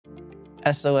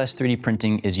SLS 3D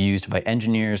printing is used by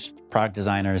engineers, product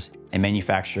designers, and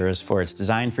manufacturers for its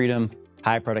design freedom,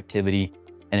 high productivity,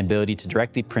 and ability to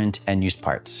directly print end-use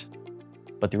parts.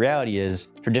 But the reality is,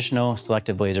 traditional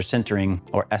selective laser sintering,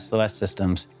 or SLS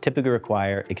systems, typically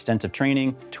require extensive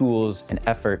training, tools, and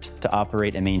effort to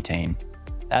operate and maintain.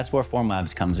 That's where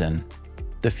Formlabs comes in.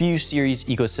 The Fuse series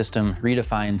ecosystem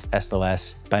redefines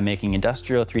SLS by making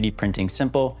industrial 3D printing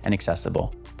simple and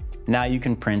accessible. Now you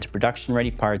can print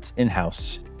production-ready parts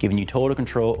in-house, giving you total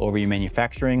control over your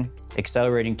manufacturing,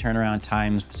 accelerating turnaround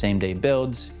times with same-day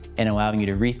builds, and allowing you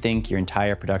to rethink your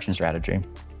entire production strategy.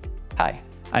 Hi,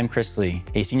 I'm Chris Lee,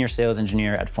 a senior sales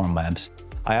engineer at Formlabs.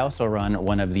 I also run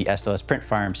one of the SLS print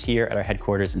farms here at our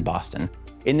headquarters in Boston.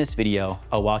 In this video,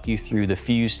 I'll walk you through the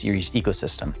Fuse series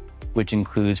ecosystem, which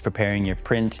includes preparing your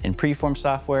print in PreForm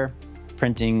software,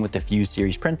 printing with the Fuse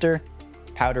series printer,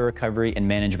 powder recovery and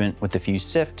management with the Fuse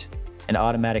Sift, and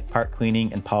automatic part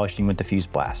cleaning and polishing with the Fuse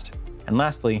Blast. And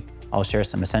lastly, I'll share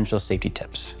some essential safety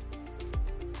tips.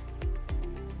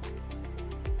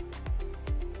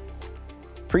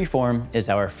 PreForm is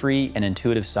our free and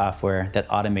intuitive software that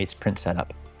automates print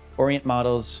setup, orient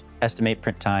models, estimate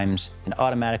print times, and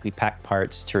automatically pack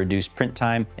parts to reduce print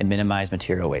time and minimize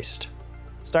material waste.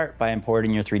 Start by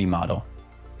importing your 3D model.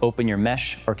 Open your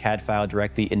mesh or CAD file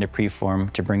directly into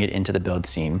PreForm to bring it into the build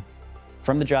scene.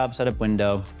 From the job setup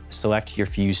window, select your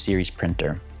Fuse series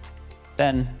printer.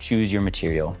 Then choose your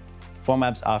material.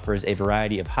 Formlabs offers a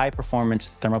variety of high-performance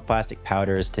thermoplastic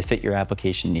powders to fit your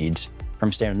application needs,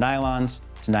 from standard nylons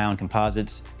to nylon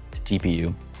composites to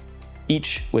TPU,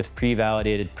 each with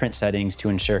pre-validated print settings to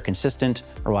ensure consistent,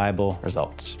 reliable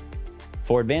results.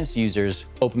 For advanced users,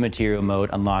 Open Material Mode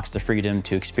unlocks the freedom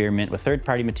to experiment with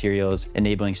third-party materials,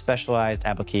 enabling specialized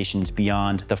applications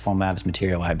beyond the Formlabs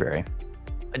material library.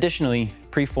 Additionally,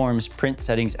 PreForm's Print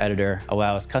Settings Editor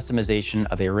allows customization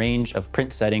of a range of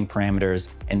print setting parameters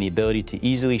and the ability to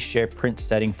easily share print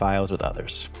setting files with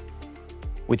others.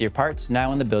 With your parts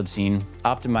now in the build scene,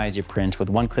 optimize your print with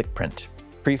one-click print.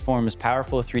 PreForm's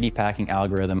powerful 3D packing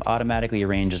algorithm automatically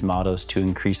arranges models to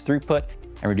increase throughput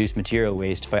and reduce material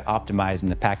waste by optimizing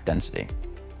the pack density.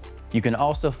 You can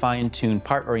also fine-tune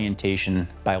part orientation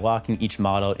by locking each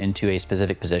model into a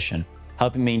specific position,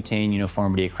 helping maintain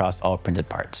uniformity across all printed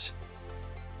parts.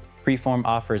 PreForm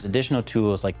offers additional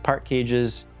tools like part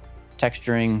cages,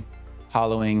 texturing,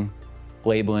 hollowing,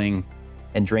 labeling,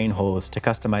 and drain holes to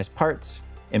customize parts,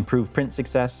 improve print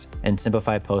success, and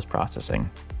simplify post-processing.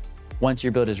 Once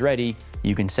your build is ready,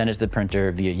 you can send it to the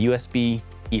printer via USB,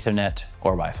 Ethernet,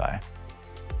 or Wi-Fi.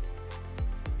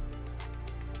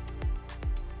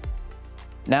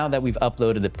 Now that we've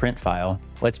uploaded the print file,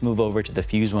 let's move over to the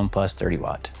Fuse One Plus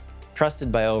 30W.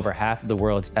 Trusted by over half of the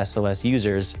world's SLS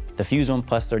users, the Fuse One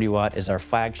Plus 30W is our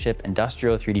flagship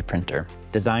industrial 3D printer,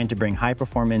 designed to bring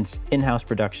high-performance, in-house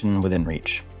production within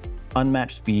reach.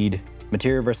 Unmatched speed,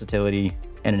 material versatility,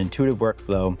 and an intuitive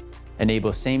workflow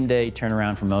enable same-day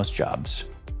turnaround for most jobs.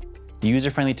 The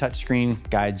user-friendly touchscreen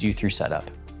guides you through setup.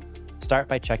 Start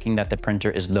by checking that the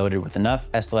printer is loaded with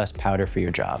enough SLS powder for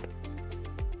your job.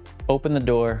 Open the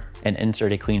door and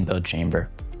insert a clean build chamber,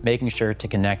 making sure to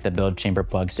connect the build chamber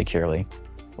plug securely.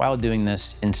 While doing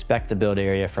this, inspect the build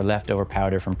area for leftover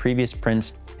powder from previous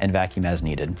prints and vacuum as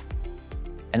needed.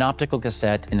 An optical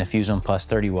cassette in the Fuse One Plus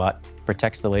 30W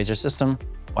protects the laser system,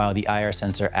 while the IR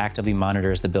sensor actively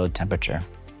monitors the build temperature.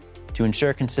 To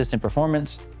ensure consistent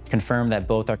performance, confirm that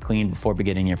both are clean before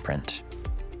beginning your print.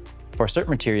 For certain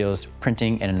materials,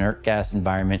 printing in an inert gas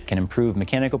environment can improve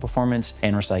mechanical performance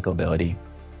and recyclability.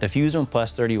 The Fuse One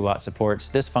Plus 30W supports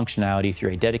this functionality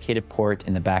through a dedicated port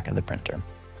in the back of the printer.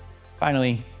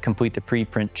 Finally, complete the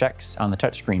pre-print checks on the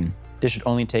touchscreen. This should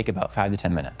only take about 5 to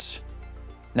 10 minutes.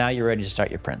 Now you're ready to start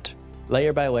your print.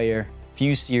 Layer by layer,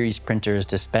 Fuse series printers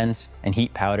dispense and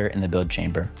heat powder in the build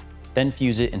chamber, then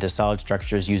fuse it into solid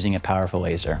structures using a powerful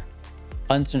laser.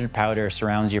 Unsintered powder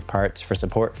surrounds your parts for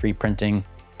support-free printing,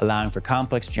 allowing for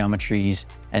complex geometries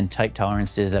and tight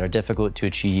tolerances that are difficult to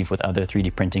achieve with other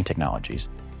 3D printing technologies.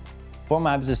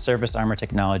 Formlabs' Surface Armor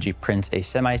technology prints a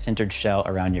semi-sintered shell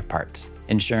around your parts,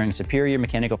 ensuring superior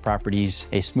mechanical properties,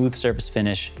 a smooth surface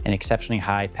finish, and exceptionally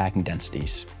high packing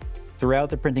densities. Throughout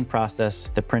the printing process,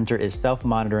 the printer is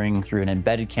self-monitoring through an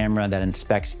embedded camera that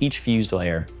inspects each fused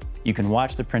layer. You can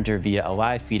watch the printer via a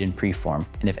live feed in PreForm,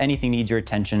 and if anything needs your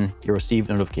attention, you'll receive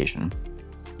a notification.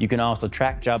 You can also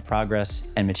track job progress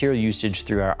and material usage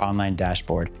through our online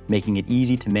dashboard, making it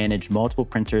easy to manage multiple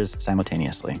printers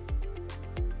simultaneously.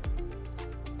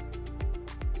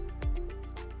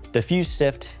 The Fuse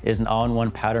Sift is an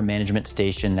all-in-one powder management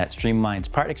station that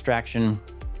streamlines part extraction,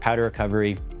 powder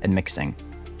recovery, and mixing.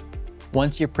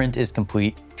 Once your print is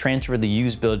complete, transfer the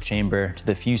used build chamber to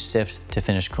the Fuse Sift to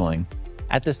finish cooling.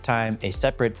 At this time, a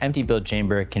separate empty build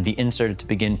chamber can be inserted to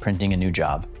begin printing a new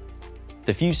job.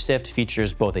 The Fuse Sift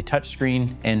features both a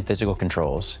touchscreen and physical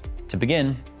controls. To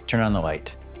begin, turn on the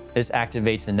light. This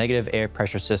activates the negative air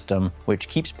pressure system, which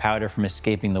keeps powder from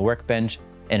escaping the workbench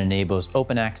and enables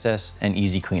open access and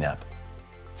easy cleanup.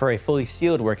 For a fully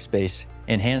sealed workspace,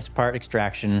 enhance part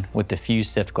extraction with the Fuse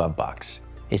Sift glove box,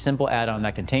 a simple add-on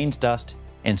that contains dust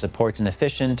and supports an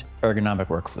efficient, ergonomic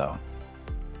workflow.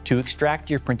 To extract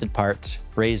your printed parts,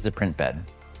 raise the print bed.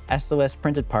 SLS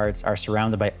printed parts are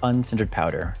surrounded by unsintered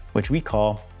powder, which we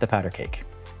call the powder cake.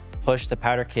 Push the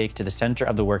powder cake to the center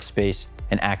of the workspace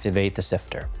and activate the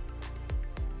sifter.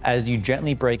 As you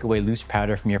gently break away loose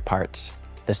powder from your parts,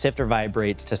 the sifter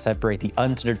vibrates to separate the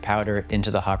unsintered powder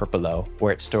into the hopper below,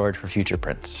 where it's stored for future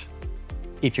prints.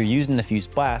 If you're using the Fuse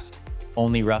Blast,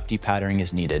 only rough depowdering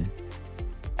is needed.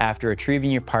 After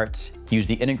retrieving your parts, use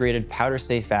the integrated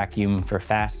powder-safe vacuum for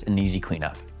fast and easy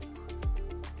cleanup.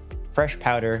 Fresh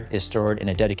powder is stored in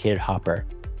a dedicated hopper.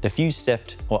 The Fuse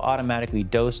Sift will automatically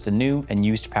dose the new and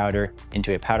used powder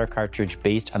into a powder cartridge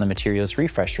based on the material's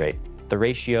refresh rate, the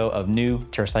ratio of new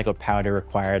to recycled powder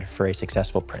required for a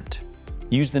successful print.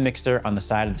 Use the mixer on the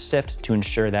side of the sift to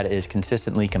ensure that it is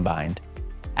consistently combined.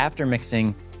 After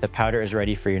mixing, the powder is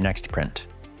ready for your next print.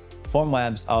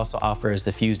 Formlabs also offers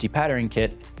the Fuse Depowdering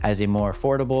Kit as a more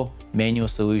affordable, manual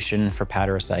solution for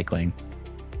powder recycling.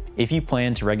 If you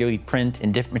plan to regularly print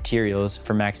in different materials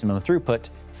for maximum throughput,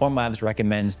 Formlabs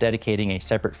recommends dedicating a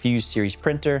separate Fuse series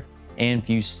printer and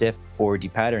Fuse Sift or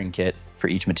depowdering kit for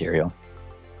each material.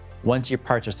 Once your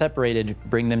parts are separated,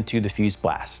 bring them to the Fuse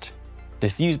Blast. The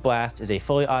Fuse Blast is a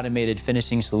fully automated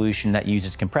finishing solution that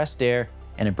uses compressed air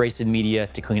and abrasive media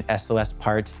to clean SLS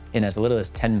parts in as little as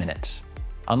 10 minutes.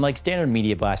 Unlike standard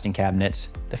media blasting cabinets,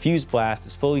 the Fuse Blast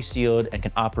is fully sealed and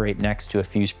can operate next to a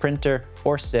Fuse printer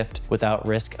or sift without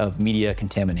risk of media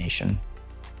contamination.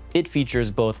 It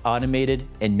features both automated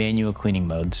and manual cleaning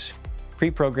modes.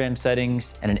 Pre-programmed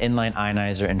settings and an inline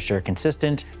ionizer ensure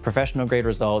consistent, professional-grade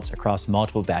results across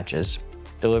multiple batches,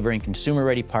 delivering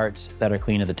consumer-ready parts that are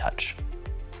clean to the touch.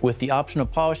 With the optional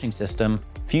polishing system,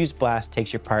 Fuse Blast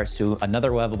takes your parts to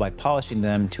another level by polishing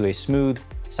them to a smooth,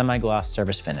 semi-gloss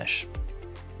surface finish.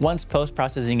 Once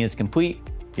post-processing is complete,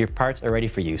 your parts are ready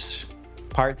for use.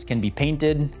 Parts can be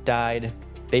painted, dyed,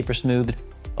 vapor smoothed,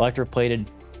 electroplated,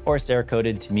 or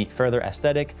Cerakoted to meet further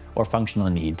aesthetic or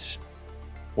functional needs.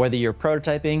 Whether you're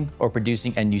prototyping or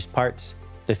producing end-use parts,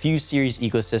 the Fuse series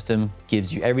ecosystem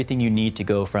gives you everything you need to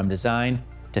go from design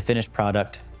to finished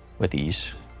product with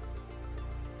ease.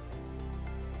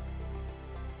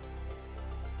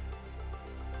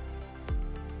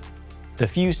 The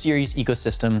Fuse series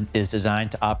ecosystem is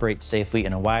designed to operate safely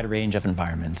in a wide range of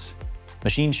environments: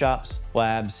 machine shops,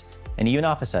 labs, and even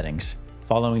office settings,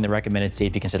 following the recommended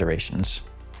safety considerations.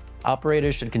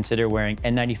 Operators should consider wearing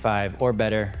N95 or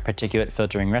better particulate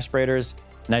filtering respirators,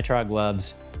 nitrile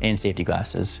gloves, and safety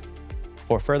glasses.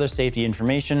 For further safety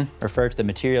information, refer to the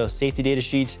material safety data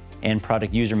sheets and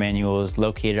product user manuals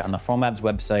located on the Formlabs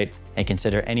website, and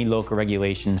consider any local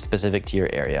regulations specific to your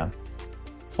area.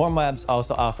 Formlabs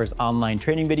also offers online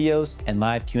training videos and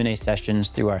live Q&A sessions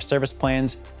through our service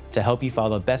plans to help you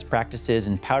follow best practices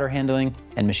in powder handling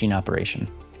and machine operation.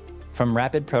 From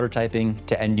rapid prototyping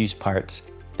to end-use parts,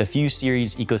 the Fuse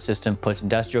series ecosystem puts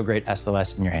industrial-grade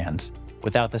SLS in your hands,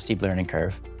 without the steep learning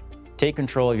curve. Take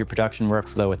control of your production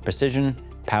workflow with precision,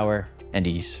 power, and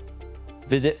ease.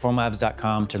 Visit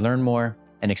formlabs.com to learn more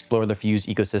and explore the Fuse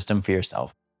ecosystem for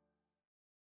yourself.